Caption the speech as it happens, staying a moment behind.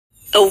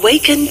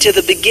Awaken to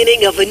the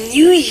beginning of a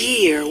new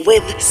year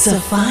with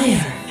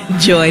Saphire.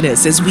 Join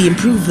us as we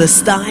improve the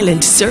style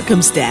and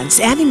circumstance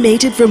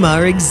animated from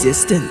our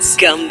existence.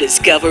 Come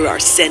discover our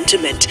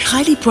sentiment,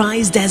 highly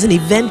prized as an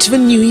event for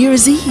New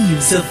Year's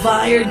Eve.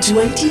 Saphire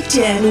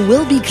 2010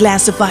 will be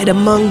classified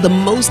among the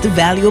most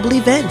valuable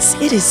events.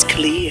 It is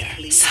clear.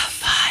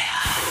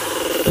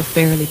 Saphire, a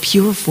fairly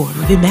pure form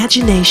of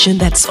imagination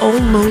that's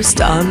almost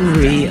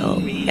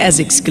unreal. As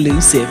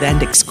exclusive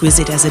and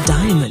exquisite as a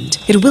diamond,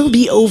 it will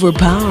be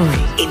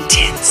overpowering,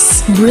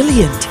 intense,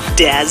 brilliant,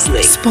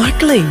 dazzling,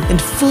 sparkling, and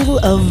full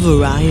of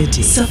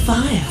variety.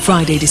 Saphphire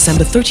Friday,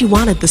 December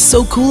 31 at the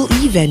So Cool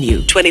E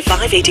venue,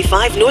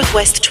 2585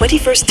 Northwest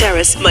 21st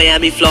Terrace,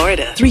 Miami,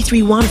 Florida,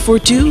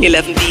 33142,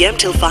 11 p.m.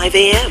 till 5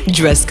 a.m.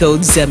 Dress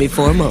code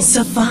semi-formal.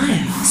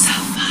 Saphire.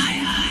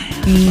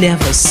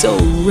 Never so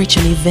rich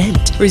an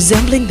event,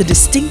 resembling the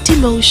distinct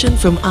emotion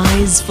from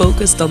eyes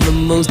focused on the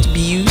most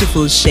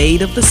beautiful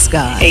shade of the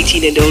sky.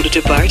 18 and older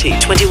to party,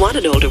 21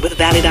 and older with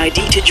valid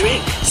ID to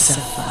drink.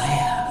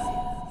 Saphire.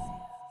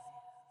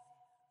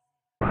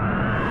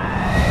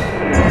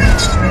 Elite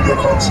Studio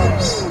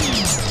Concepts.